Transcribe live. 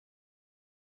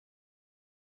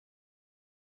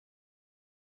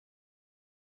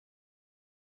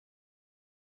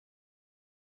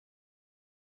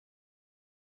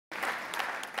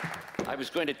I was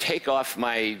going to take off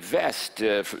my vest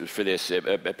for this.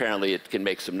 Apparently, it can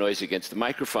make some noise against the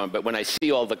microphone. But when I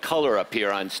see all the color up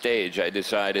here on stage, I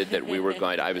decided that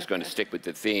I was going to stick with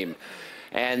the theme.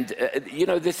 And you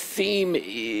know, the theme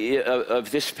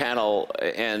of this panel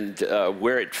and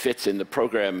where it fits in the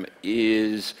program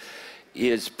is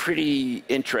pretty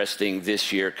interesting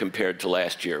this year compared to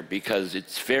last year, because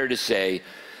it's fair to say,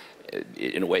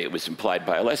 in a way it was implied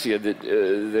by Alessia,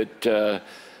 that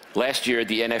last year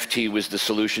the NFT was the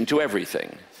solution to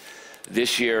everything.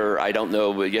 This year, I don't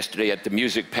know, yesterday at the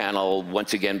music panel,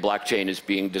 once again, blockchain is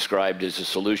being described as a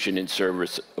solution in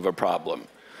service of a problem.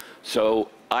 So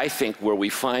I think where we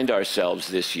find ourselves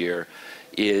this year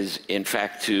is, in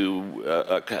fact,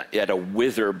 at a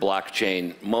wither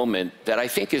blockchain moment that I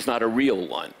think is not a real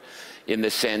one, in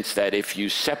the sense that if you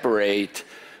separate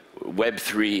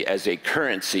Web3 as a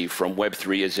currency from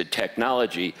Web3 as a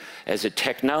technology,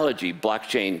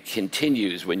 blockchain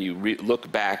continues, when you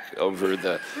look back over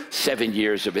the 7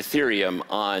 years of Ethereum,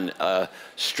 on a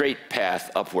straight path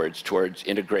upwards towards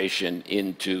integration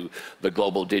into the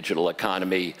global digital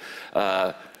economy.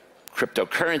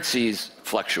 Cryptocurrencies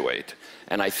fluctuate.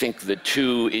 And I think the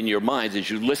two in your minds, as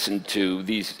you listen to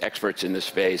these experts in the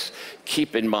space,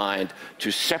 keep in mind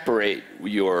to separate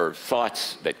your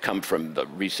thoughts that come from the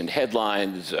recent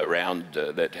headlines around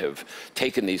that have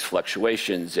taken these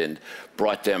fluctuations and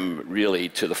brought them really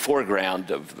to the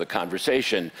foreground of the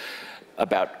conversation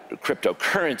about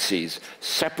cryptocurrencies,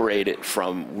 separate it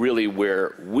from really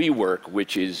where we work,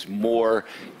 which is more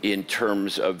in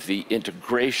terms of the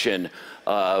integration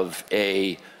of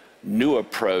a new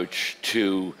approach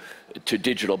to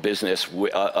digital business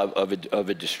of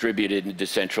a distributed and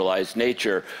decentralized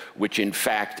nature, which in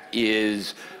fact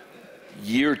is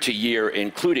year to year,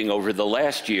 including over the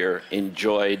last year,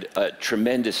 enjoyed a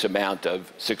tremendous amount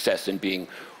of success in being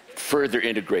further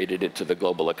integrated into the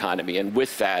global economy. And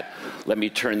with that, let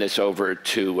me turn this over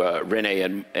to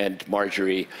Rene and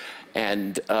Marjorie.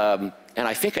 And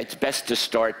I think it's best to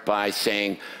start by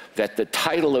saying that the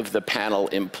title of the panel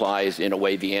implies, in a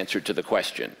way, the answer to the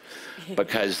question.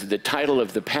 Because the title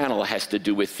of the panel has to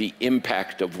do with the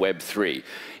impact of Web3.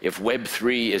 If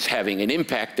Web3 is having an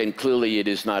impact, then clearly it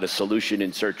is not a solution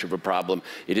in search of a problem,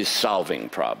 it is solving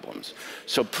problems.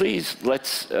 So please,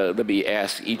 let me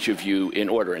ask each of you in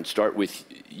order, and start with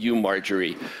you,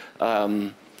 Marjorie.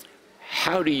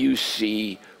 How do you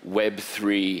see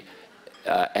Web3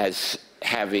 as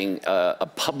having a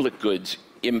public goods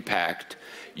impact?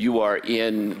 You are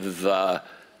in the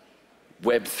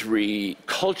Web3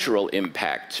 cultural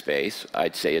impact space,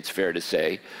 I'd say it's fair to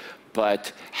say,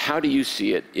 but how do you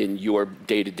see it in your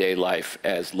day-to-day life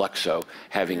as LUKSO,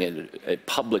 having a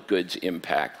public goods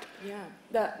impact? Yeah,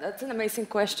 that's an amazing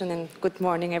question, and good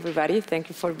morning, everybody. Thank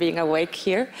you for being awake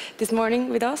here this morning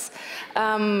with us.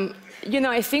 You know,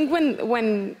 I think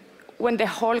when the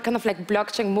whole kind of like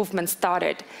blockchain movement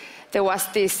started, there was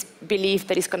this belief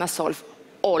that it's going to solve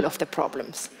all of the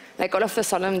problems. Like all of a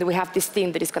sudden, we have this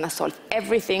thing that is going to solve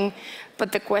everything,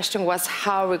 but the question was,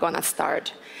 how are we going to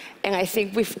start? And I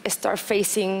think we start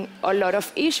facing a lot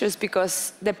of issues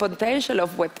because the potential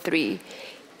of Web3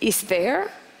 is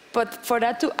there, but for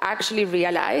that to actually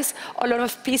realize, a lot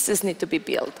of pieces need to be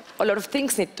built. A lot of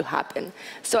things need to happen.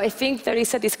 So I think there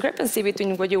is a discrepancy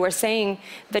between what you were saying,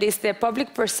 that is the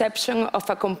public perception of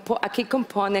a key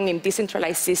component in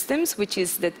decentralized systems, which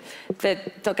is the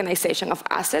tokenization of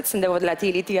assets and the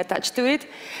volatility attached to it,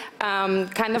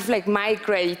 kind of like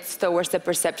migrates towards the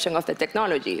perception of the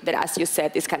technology that, as you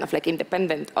said, is kind of like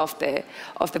independent of the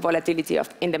volatility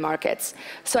in the markets.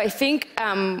 So I think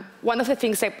one of the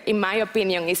things that, in my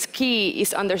opinion, is key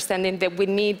is understanding that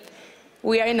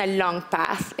we are in a long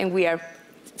path and we are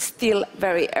still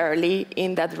very early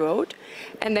in that road.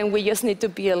 And then we just need to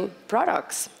build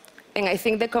products. And I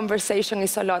think the conversation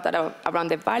is a lot around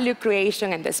the value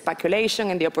creation and the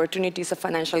speculation and the opportunities of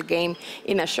financial gain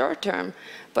in a short term.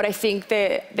 But I think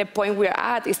the point we're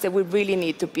at is that we really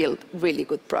need to build really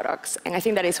good products. And I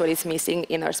think that is what is missing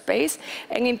in our space.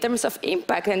 And in terms of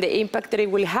impact, and the impact that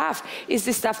it will have is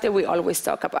the stuff that we always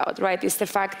talk about, right? It's the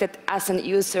fact that as an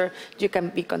user, you can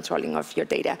be controlling of your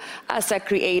data. As a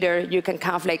creator, you can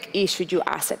kind of like issue your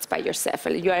assets by yourself.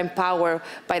 You are empowered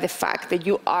by the fact that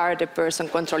you are the person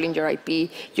controlling your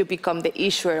IP. You become the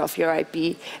issuer of your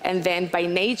IP. And then by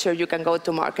nature, you can go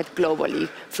to market globally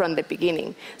from the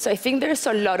beginning. So I think there's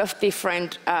a lot of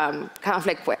different kind of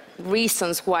like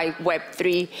reasons why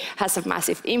Web3 has a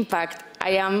massive impact.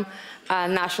 I am a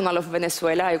national of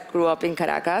Venezuela. I grew up in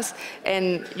Caracas,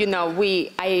 and you know,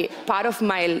 part of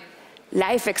my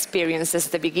life experience at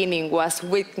the beginning was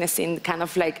witnessing kind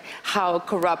of like how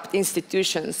corrupt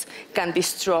institutions can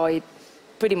destroy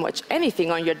pretty much anything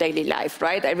on your daily life,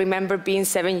 right? I remember being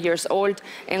 7 years old,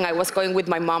 and I was going with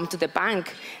my mom to the bank,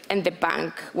 and the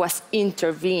bank was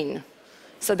intervened.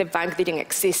 So the bank didn't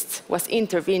exist, was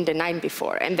intervened the night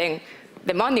before, and then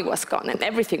the money was gone and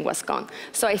everything was gone.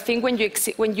 So I think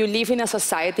when you live in a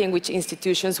society in which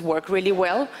institutions work really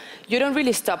well, you don't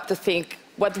really stop to think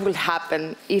what will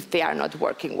happen if they are not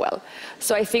working well.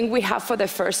 So I think we have for the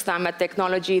first time a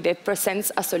technology that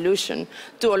presents a solution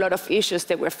to a lot of issues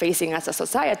that we're facing as a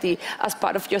society, as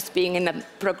part of just being in a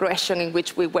progression in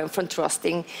which we went from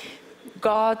trusting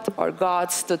God or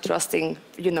gods to trusting,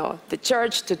 the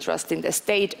church, to trusting the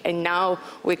state, and now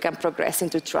we can progress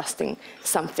into trusting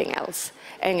something else.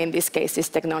 And in this case, it's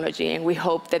technology, and we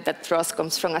hope that that trust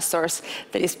comes from a source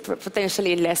that is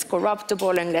potentially less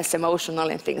corruptible and less emotional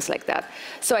and things like that.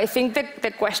 So I think that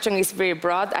the question is very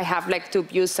broad. I have like 2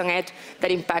 views on it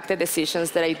that impact the decisions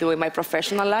that I do in my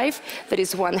professional life. There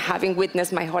is one, having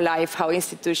witnessed my whole life how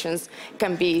institutions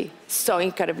can be so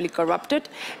incredibly corrupted,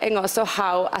 and also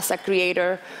how, as a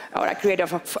creator or a creator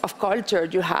of culture,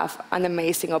 you have an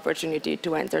amazing opportunity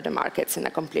to enter the markets in a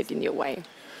completely new way.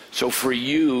 So for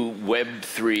you,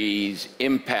 Web3's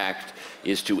impact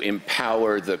is to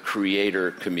empower the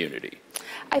creator community.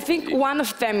 I think one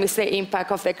of them is the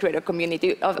impact of the creator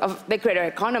community, of the creator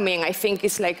economy, and I think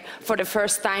it's like, for the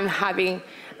first time, having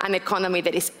an economy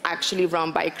that is actually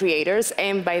run by creators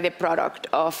and by the product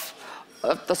of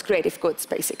those creative goods,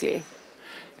 basically.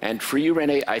 And for you,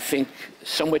 Rene, I think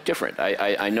somewhat different.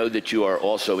 I know that you are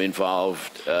also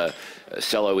involved,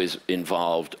 Celo is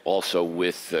involved also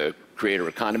with the creator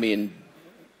economy in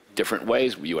different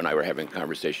ways. You and I were having a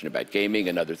conversation about gaming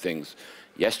and other things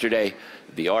yesterday,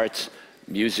 the arts,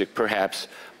 music perhaps.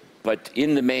 But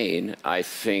in the main, I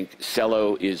think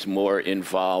Celo is more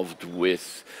involved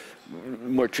with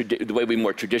the way we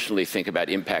more traditionally think about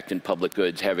impact in public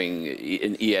goods, having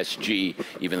an ESG,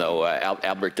 even though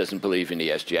Albert doesn't believe in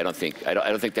ESG. I don't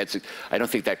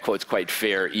think that quote's quite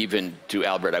fair even to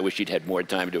Albert. I wish he'd had more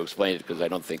time to explain it, because I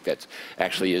don't think that's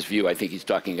actually his view. I think he's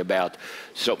talking about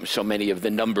so many of the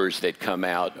numbers that come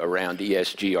out around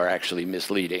ESG are actually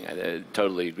misleading. I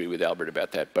totally agree with Albert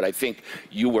about that. But I think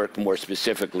you work more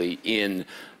specifically in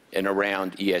and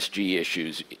around ESG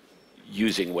issues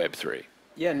using Web3.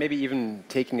 Yeah, and maybe even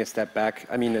taking a step back.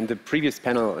 I mean, in the previous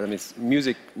panel, I mean, it's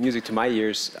music to my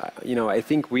ears. I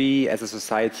think we as a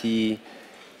society,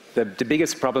 the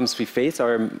biggest problems we face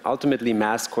are ultimately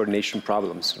mass coordination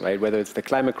problems, right? Whether it's the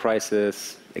climate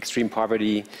crisis, extreme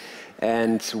poverty,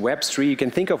 and Web3. You can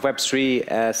think of Web3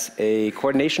 as a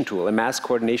coordination tool, a mass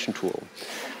coordination tool,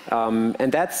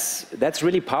 and that's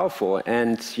really powerful.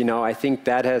 And I think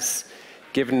that has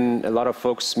given a lot of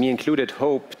folks, me included,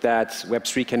 hope that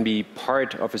Web3 can be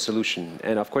part of a solution.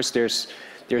 And of course, there's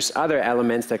other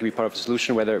elements that can be part of a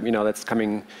solution, whether that's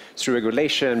coming through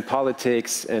regulation,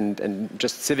 politics, and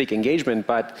just civic engagement.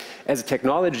 But as a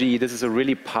technology, this is a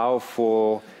really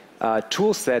powerful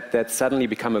tool set that suddenly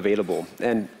become available.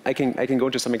 And I can go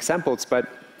into some examples, but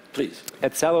please.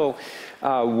 At Celo,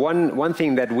 one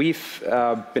thing that we've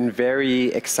been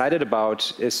very excited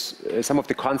about is some of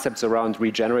the concepts around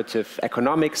regenerative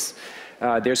economics.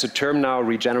 There's a term now,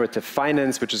 regenerative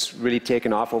finance, which has really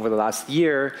taken off over the last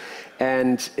year.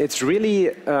 And it's really,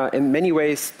 in many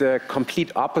ways, the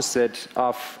complete opposite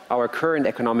of our current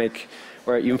economic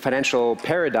or even financial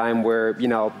paradigm, where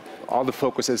all the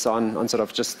focus is on sort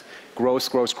of just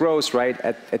growth, right,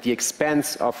 at the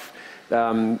expense of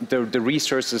the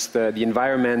resources, the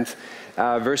environment,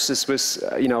 versus with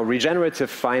regenerative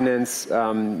finance,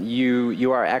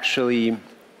 you are actually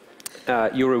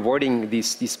you're rewarding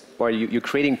these or you're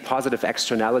creating positive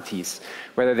externalities,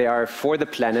 whether they are for the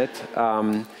planet,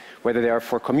 whether they are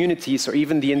for communities or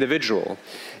even the individual.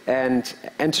 And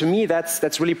to me,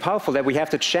 that's really powerful that we have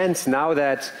the chance now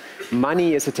that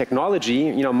money is a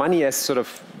technology. Money as sort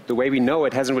of the way we know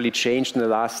it hasn't really changed in the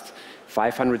last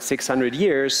 500, 600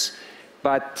 years.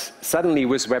 But suddenly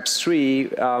with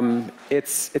Web3,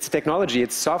 it's technology,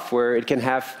 it's software. It can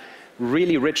have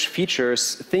really rich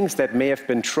features, things that may have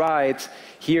been tried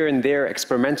here and there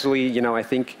experimentally. I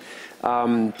think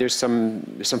there's some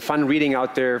fun reading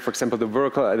out there. For example,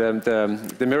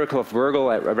 the Miracle of Virgil.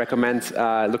 I recommend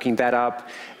looking that up.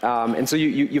 And so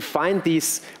you find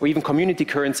these, or even community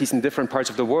currencies in different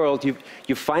parts of the world.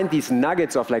 You find these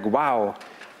nuggets of like, wow.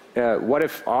 What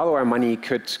if all our money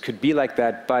could be like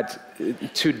that? But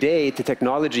to date, the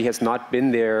technology has not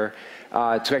been there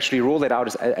to actually roll it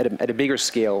out at a bigger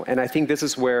scale. And I think this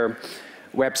is where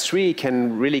Web3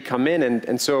 can really come in.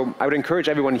 And so I would encourage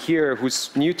everyone here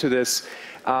who's new to this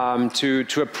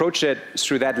to approach it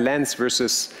through that lens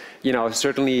versus,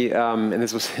 certainly, and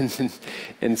this was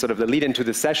in sort of the lead into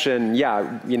the session,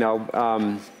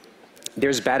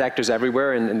 there's bad actors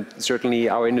everywhere, and certainly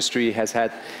our industry has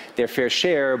had their fair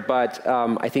share, but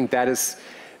I think that is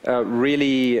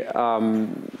really,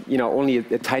 only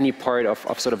a tiny part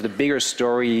of sort of the bigger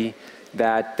story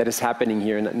that is happening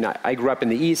here. And I grew up in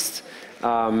the East,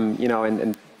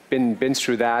 and been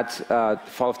through that,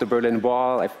 fall of the Berlin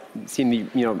Wall. I've seen the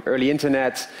early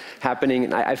internet happening,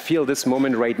 and I feel this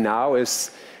moment right now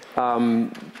is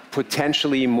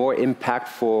potentially more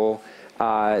impactful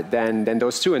than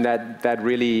those two, and that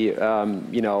really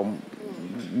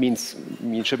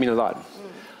should mean a lot.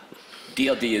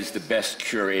 DLD is the best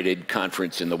curated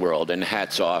conference in the world, and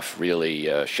hats off, really,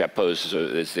 chapeaus,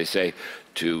 as they say,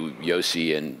 to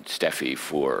Yossi and Steffi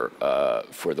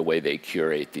for the way they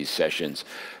curate these sessions.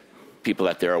 People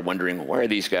out there are wondering, why are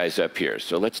these guys up here?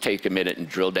 So let's take a minute and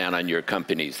drill down on your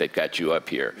companies that got you up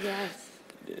here. Yes.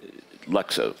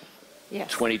 LUKSO.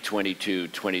 Yes. 2022,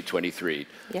 2023.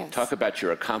 Yes. Talk about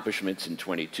your accomplishments in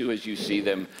 22 as you see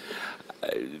them,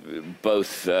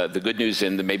 both the good news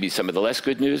and maybe some of the less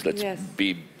good news. Let's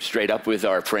be straight up with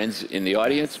our friends in the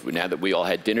audience. Now that we all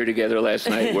had dinner together last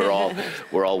night, we're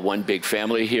all one big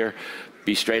family here.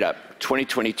 Be straight up.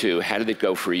 2022, how did it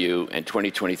go for you? And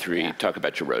 2023, talk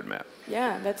about your roadmap.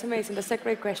 Yeah, that's amazing. That's a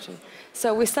great question.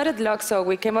 So we started LUKSO.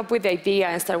 We came up with the idea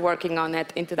and started working on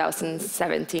it in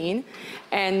 2017.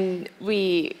 And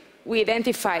we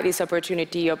identified this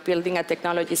opportunity of building a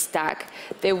technology stack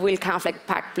that will kind of like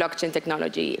pack blockchain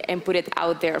technology and put it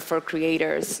out there for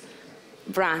creators,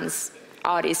 brands,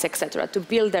 artists, etc., to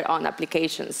build their own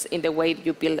applications in the way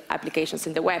you build applications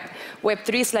in the web.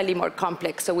 Web3 is slightly more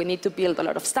complex, so we need to build a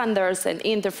lot of standards and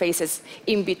interfaces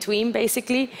in between,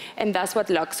 basically, and that's what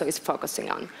LUKSO is focusing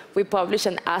on. We published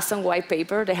an awesome white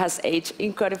paper that has aged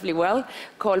incredibly well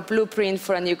called Blueprint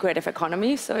for a New Creative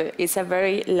Economy. So it's a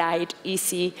very light,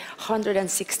 easy,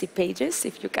 160 pages,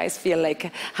 if you guys feel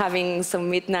like having some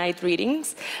midnight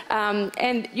readings.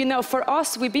 And for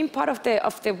us, we've been part of the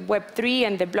Web3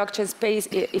 and the blockchain space,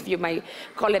 if you might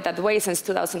call it that way, since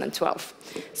 2012.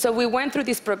 So we went through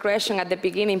this progression. At the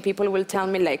beginning, people will tell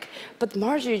me like, but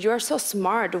Marjorie, you're so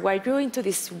smart. Why are you into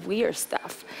this weird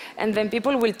stuff? And then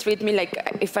people will treat me like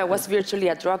if I was virtually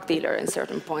a drug dealer in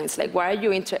certain points. Like, why are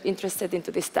you interested into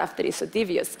this stuff that is so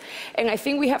devious? And I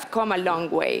think we have come a long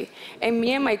way. And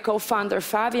me and my co-founder,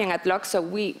 Fabian, at LUKSO,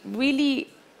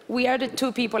 we are the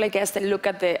two people, I guess, that look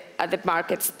at the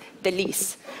markets the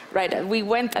least, right? We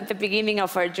went at the beginning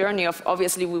of our journey of,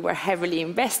 obviously, we were heavily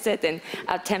invested and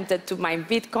attempted to mine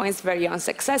Bitcoins very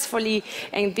unsuccessfully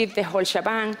and did the whole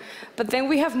shebang. But then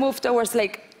we have moved towards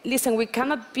like, listen, we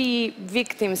cannot be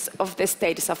victims of the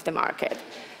status of the market.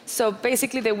 So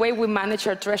basically, the way we manage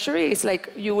our treasury is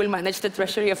like you will manage the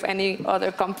treasury of any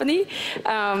other company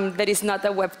that is not a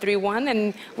Web3 one,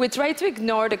 and we try to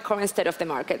ignore the current state of the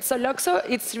market. So LUKSO,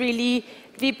 it's really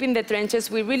deep in the trenches.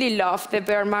 We really love the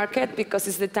bear market because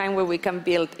it's the time where we can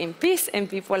build in peace, and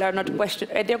people are not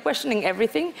they're questioning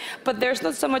everything, but there's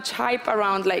not so much hype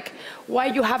around like why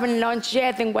you haven't launched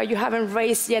yet and why you haven't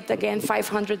raised yet again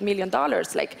 $500 million.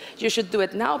 Like you should do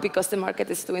it now because the market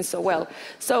is doing so well.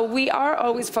 So we are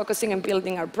always focusing on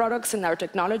building our products and our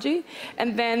technology,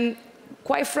 and then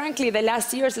quite frankly, the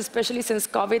last years, especially since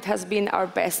COVID, has been our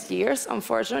best years,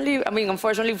 unfortunately. I mean,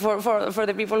 unfortunately for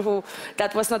the people who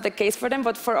that was not the case for them,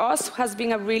 but for us has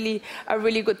been a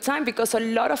really good time because a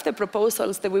lot of the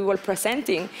proposals that we were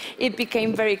presenting, it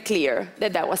became very clear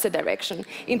that that was the direction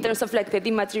in terms of like the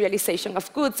dematerialization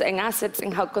of goods and assets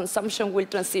and how consumption will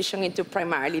transition into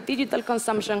primarily digital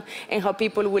consumption and how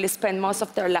people will spend most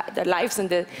of their lives and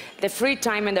the free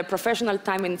time and their professional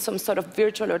time in some sort of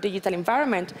virtual or digital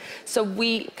environment. So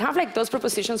we have like those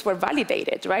propositions were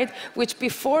validated, right? Which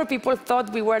before people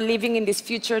thought we were living in this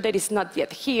future that is not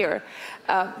yet here.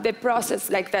 The process,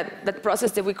 like that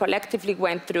process that we collectively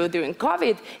went through during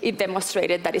COVID, it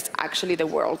demonstrated that it's actually the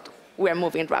world we're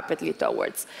moving rapidly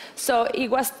towards. So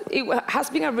it has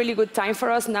been a really good time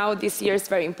for us. Now this year is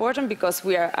very important because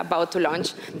we are about to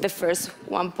launch the first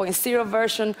 1.0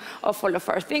 version of all of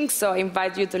our things. So I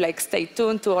invite you to like stay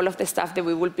tuned to all of the stuff that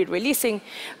we will be releasing.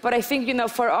 But I think,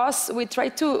 for us, we try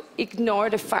to ignore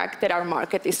the fact that our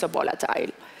market is so volatile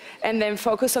and then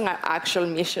focus on our actual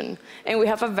mission. And we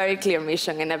have a very clear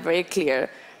mission and a very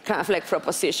clear kind of like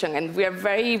proposition, and we are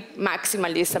very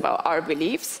maximalist about our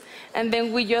beliefs, and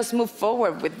then we just move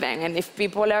forward with them. And if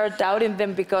people are doubting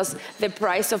them because the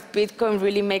price of Bitcoin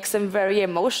really makes them very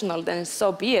emotional, then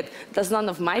so be it. That's none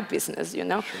of my business, you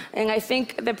know? Sure. And I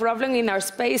think the problem in our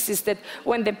space is that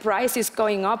when the price is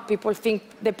going up, people think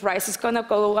the price is gonna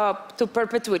go up to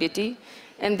perpetuity,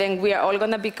 and then we are all going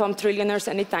to become trillionaires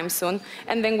anytime soon.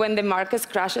 And then when the market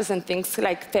crashes and things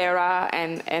like Terra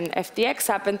and FTX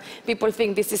happen, people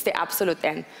think this is the absolute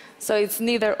end. So it's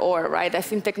neither or, right? I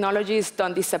think technologies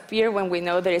don't disappear when we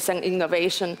know there is an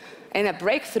innovation and a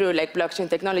breakthrough like blockchain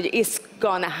technology is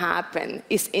going to happen.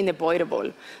 It's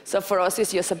unavoidable. So for us,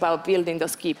 it's just about building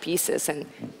those key pieces and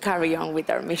carry on with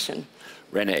our mission.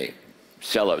 Rene.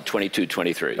 Celo,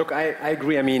 22-23. Look, I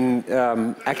agree. I mean,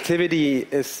 activity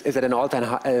is at an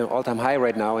all-time high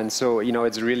right now, and so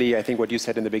it's really, I think, what you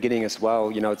said in the beginning as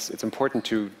well. It's important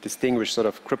to distinguish sort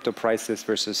of crypto prices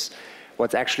versus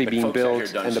what's actually being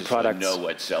built and the products. Know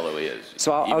what Celo is.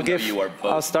 So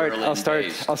I'll start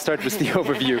with the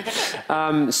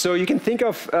overview. So you can think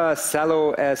of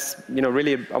Celo as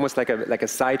really almost like a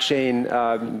sidechain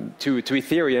to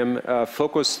Ethereum,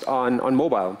 focused on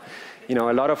mobile.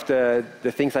 A lot of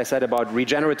the things I said about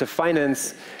regenerative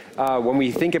finance, when we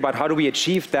think about how do we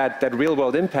achieve that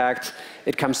real-world impact,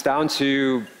 it comes down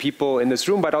to people in this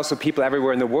room, but also people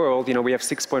everywhere in the world. We have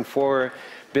 6.4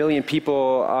 billion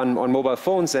people on mobile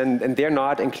phones, and they're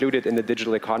not included in the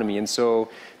digital economy. And so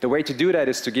the way to do that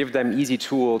is to give them easy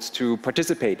tools to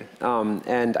participate.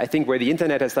 And I think where the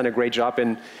internet has done a great job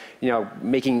in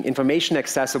making information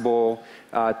accessible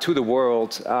to the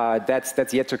world,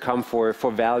 that's yet to come for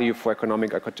value, for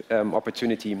economic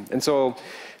opportunity. And so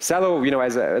Celo,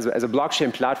 as a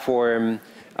blockchain platform,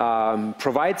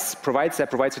 provides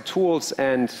the tools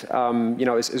and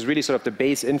is really sort of the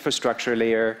base infrastructure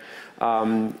layer.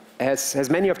 Has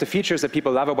many of the features that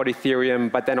people love about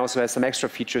Ethereum, but then also has some extra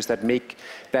features that make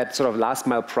that sort of last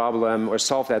mile problem or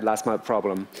solve that last mile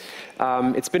problem.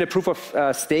 It's been a proof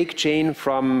of stake chain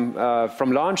from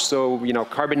launch. So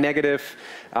carbon negative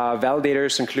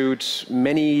validators include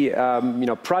many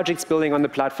projects building on the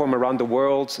platform around the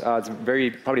world. It's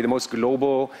probably the most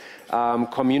global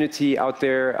community out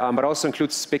there, but also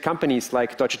includes big companies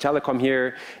like Deutsche Telekom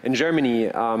here in Germany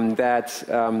that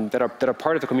are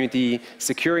part of the community,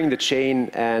 securing the chain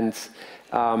and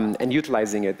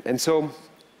utilizing it. And so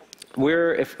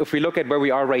if we look at where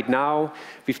we are right now,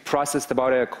 we've processed about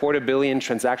 250 million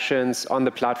transactions on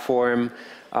the platform.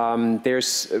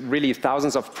 There's really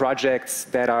thousands of projects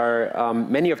that are,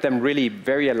 many of them really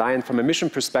very aligned from a mission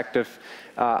perspective.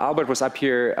 Albert was up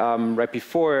here right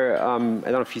before. I don't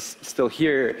know if he's still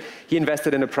here. He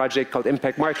invested in a project called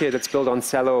Impact Market that's built on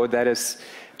Celo that is,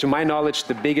 to my knowledge,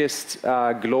 the biggest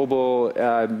global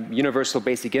universal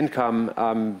basic income.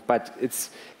 But it's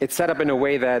set up in a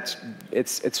way that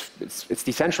it's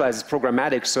decentralized, it's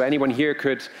programmatic. So anyone here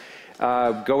could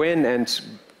go in and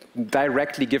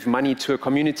directly give money to a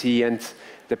community, and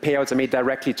the payouts are made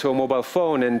directly to a mobile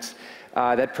phone, and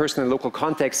that person in local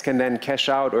context can then cash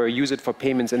out or use it for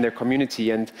payments in their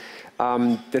community. And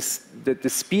the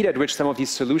speed at which some of these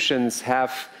solutions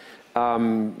have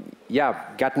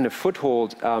gotten a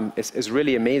foothold is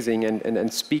really amazing,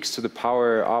 and speaks to the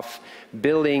power of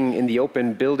building in the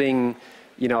open, building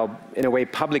in a way,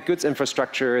 public goods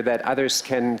infrastructure that others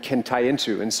can tie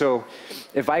into. And so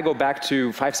if I go back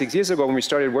to 5-6 years ago when we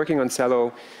started working on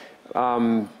Celo,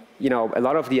 a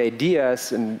lot of the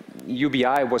ideas, and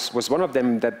UBI was one of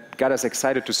them that got us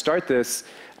excited to start this,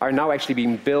 are now actually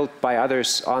being built by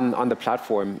others on the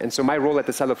platform. And so my role at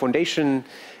the Celo Foundation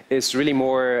is really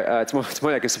more, it's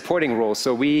more like a supporting role.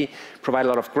 So we provide a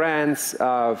lot of grants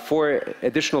for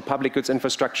additional public goods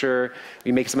infrastructure.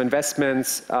 We make some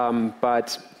investments,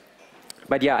 but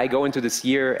yeah, I go into this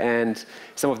year, and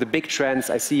some of the big trends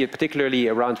I see, particularly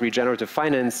around regenerative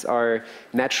finance, are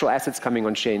natural assets coming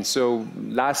on chain. So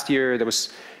last year there was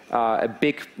a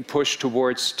big push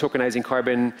towards tokenizing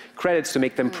carbon credits to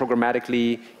make them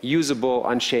programmatically usable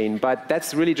on chain. But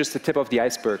that's really just the tip of the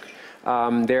iceberg.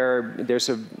 There's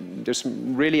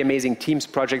some really amazing Teams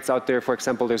projects out there. For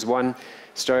example, there's one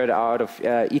started out of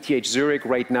ETH Zurich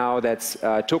right now that's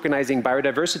tokenizing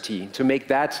biodiversity to make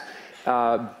that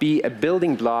be a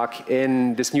building block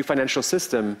in this new financial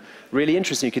system. Really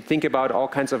interesting. You could think about all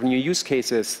kinds of new use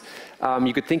cases.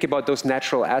 You could think about those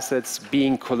natural assets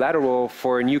being collateral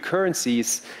for new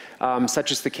currencies,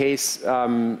 such as the case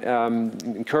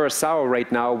in Curacao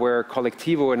right now, where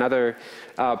Colectivo, another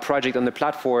project on the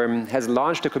platform, has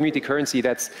launched a community currency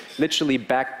that's literally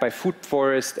backed by food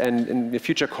forest and in the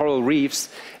future coral reefs,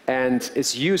 and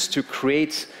is used to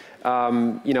create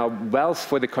wealth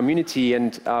for the community.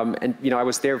 And I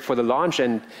was there for the launch,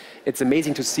 and it's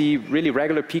amazing to see really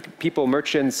regular people,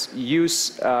 merchants,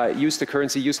 use the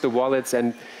currency, use the wallets.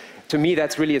 And to me,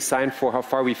 that's really a sign for how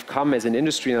far we've come as an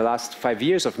industry in the last 5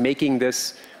 years of making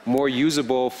this more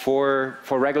usable for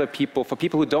regular people, for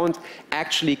people who don't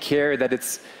actually care that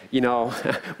it's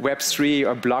Web3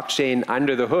 or blockchain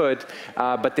under the hood,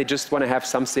 but they just want to have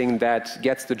something that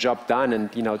gets the job done.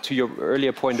 And to your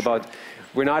earlier point about,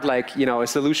 we're not like a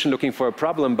solution looking for a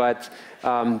problem, but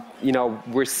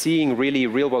we're seeing really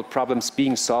real-world problems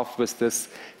being solved with this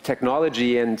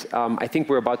technology. And I think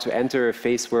we're about to enter a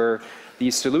phase where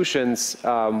these solutions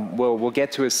will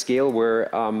get to a scale where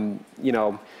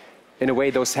in a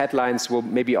way, those headlines will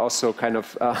maybe also kind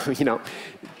of,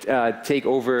 take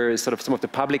over sort of some of the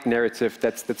public narrative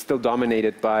that's still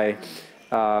dominated by,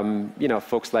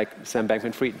 folks like Sam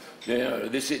Bankman-Fried. Yeah,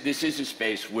 this is a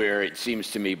space where it seems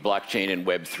to me blockchain and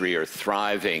Web3 are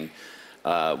thriving,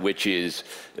 which is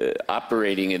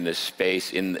operating in this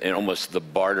space in almost the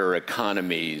barter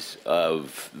economies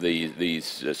of these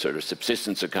sort of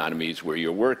subsistence economies, where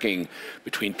you're working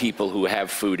between people who have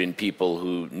food and people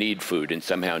who need food and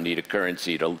somehow need a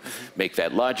currency to make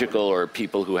that logical, or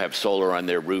people who have solar on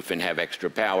their roof and have extra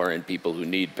power and people who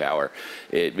need power.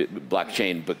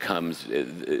 Blockchain becomes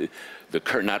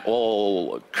not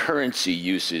all currency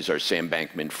uses are Sam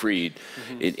Bankman-Fried.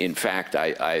 In fact,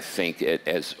 I think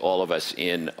as all of us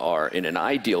in an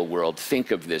ideal world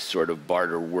think of this sort of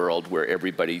barter world where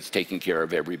everybody's taking care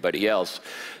of everybody else,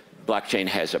 blockchain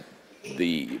has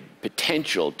the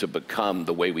potential to become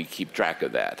the way we keep track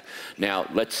of that. Now,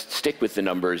 let's stick with the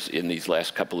numbers in these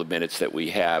last couple of minutes that we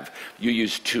have. You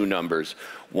used two numbers.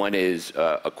 One is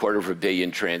 250 million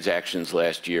transactions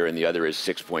last year, and the other is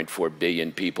 6.4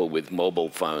 billion people with mobile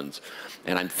phones.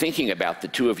 And I'm thinking about the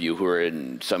two of you who are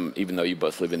even though you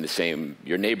both live in the same,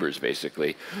 you're neighbors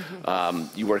basically,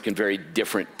 you work in very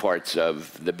different parts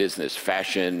of the business,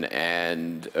 fashion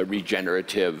and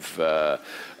regenerative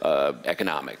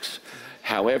economics.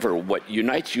 However, what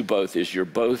unites you both is you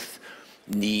both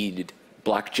need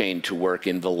blockchain to work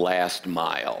in the last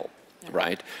mile.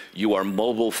 Right? You are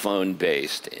mobile phone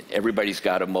based. Everybody's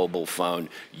got a mobile phone.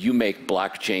 You make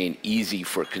blockchain easy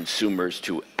for consumers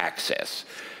to access.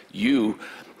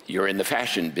 You're in the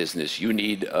fashion business. You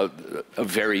need a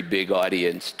very big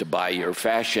audience to buy your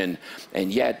fashion.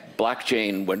 And yet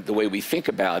blockchain, the way we think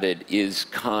about it, is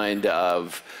kind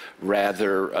of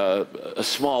rather a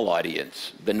small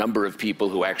audience. The number of people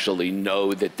who actually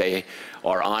know that they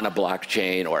are on a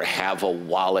blockchain or have a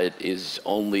wallet is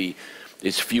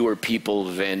fewer people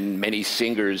than many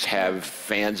singers have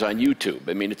fans on YouTube.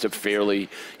 I mean, it's in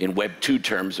Web2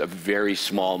 terms, of very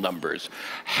small numbers.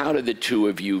 How do the two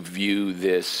of you view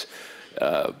this,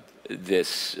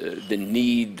 the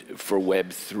need for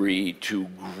Web3 to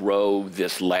grow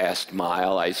this last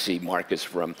mile? I see Marcus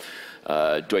from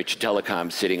Deutsche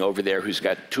Telekom sitting over there, who's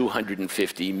got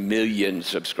 250 million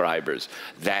subscribers.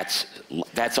 That's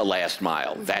a last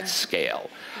mile. That's scale.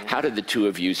 How do the two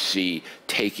of you see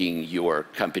taking your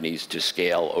companies to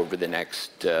scale over the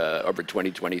next, over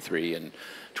 2023 and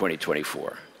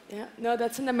 2024? Yeah, no,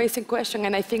 that's an amazing question.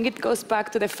 And I think it goes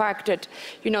back to the fact that,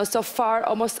 so far,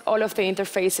 almost all of the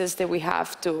interfaces that we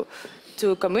have to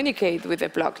communicate with the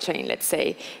blockchain, let's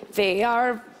say, they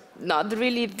are not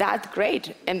really that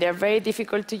great, and they're very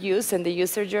difficult to use, and the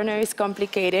user journey is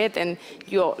complicated, and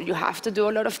you have to do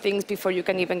a lot of things before you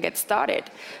can even get started.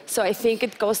 So I think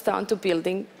it goes down to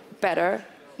building better,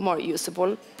 more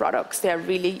usable products. They're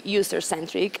really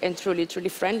user-centric and truly, truly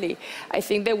friendly. I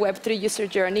think the Web3 user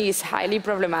journey is highly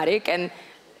problematic, and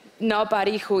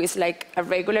nobody who is like a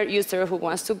regular user who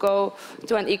wants to go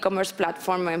to an e-commerce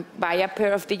platform and buy a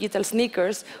pair of digital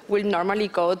sneakers will normally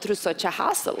go through such a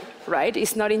hassle, right?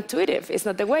 It's not intuitive, it's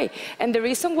not the way. And the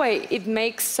reason why it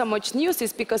makes so much news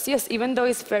is because, yes, even though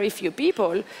it's very few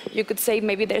people, you could say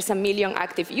maybe there's 1 million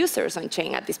active users on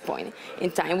chain at this point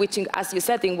in time, which, as you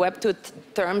said, in Web2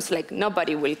 terms, like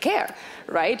nobody will care,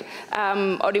 right?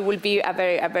 Or it will be a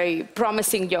very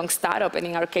promising young startup, and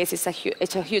in our case,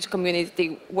 it's a huge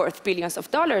community worth billions of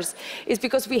dollars, is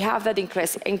because we have that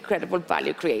incredible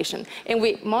value creation. And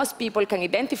most people can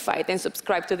identify it and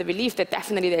subscribe to the belief that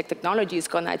definitely the technology is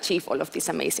going to achieve all of these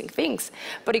amazing things.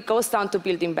 But it goes down to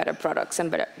building better products and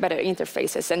better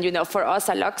interfaces. And for us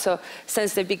at LUKSO,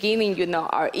 since the beginning,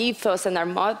 our ethos and our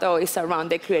motto is around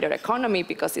the creator economy,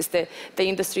 because it's the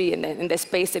industry and the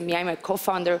space that me and my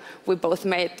co-founder, we both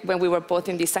met when we were both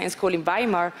in design school in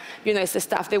Weimar. It's the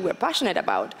stuff that we're passionate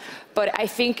about. But I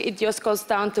think it just goes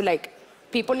down to, like,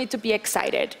 people need to be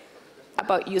excited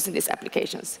about using these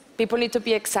applications. People need to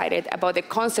be excited about the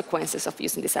consequences of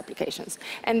using these applications.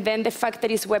 And then the fact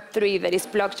that it's Web3, that it's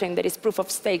blockchain, that it's proof of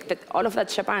stake, that all of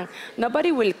that shebang,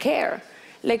 nobody will care.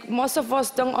 Like, most of us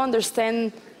don't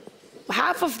understand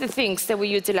half of the things that we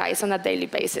utilize on a daily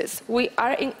basis. We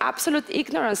are in absolute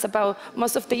ignorance about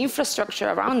most of the infrastructure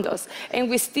around us, and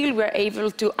we still were able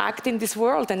to act in this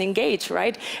world and engage,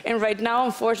 right? And right now,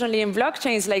 unfortunately, in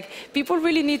blockchains, like, people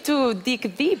really need to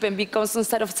dig deep and become some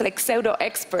sort of like pseudo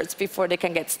experts before they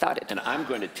can get started. And I'm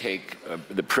going to take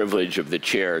the privilege of the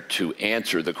chair to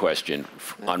answer the question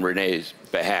on Rene's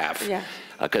behalf. Yeah.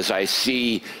 Because I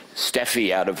see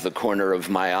Steffi out of the corner of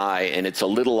my eye, and it's a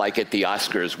little like at the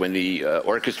Oscars when the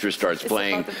orchestra starts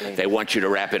playing. They want you to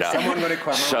wrap it up.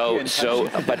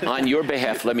 But on your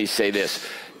behalf, let me say this.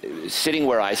 Sitting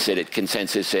where I sit at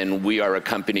ConsenSys, and we are a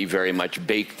company very much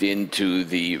baked into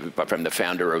from the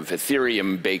founder of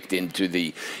Ethereum, baked into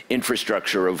the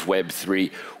infrastructure of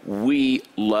Web3, we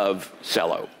love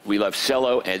Celo. We love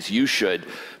Celo, as you should,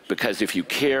 because if you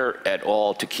care at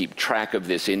all to keep track of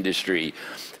this industry,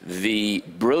 the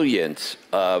brilliance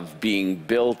of being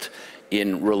built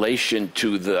in relation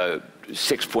to the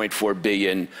 6.4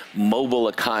 billion mobile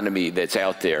economy that's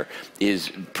out there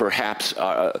is perhaps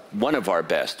one of our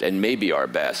best, and maybe our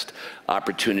best,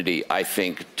 opportunity, I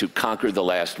think, to conquer the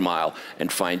last mile and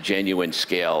find genuine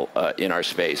scale in our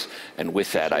space. And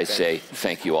with that, I say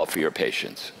thank you all for your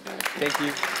patience. Thank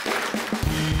you.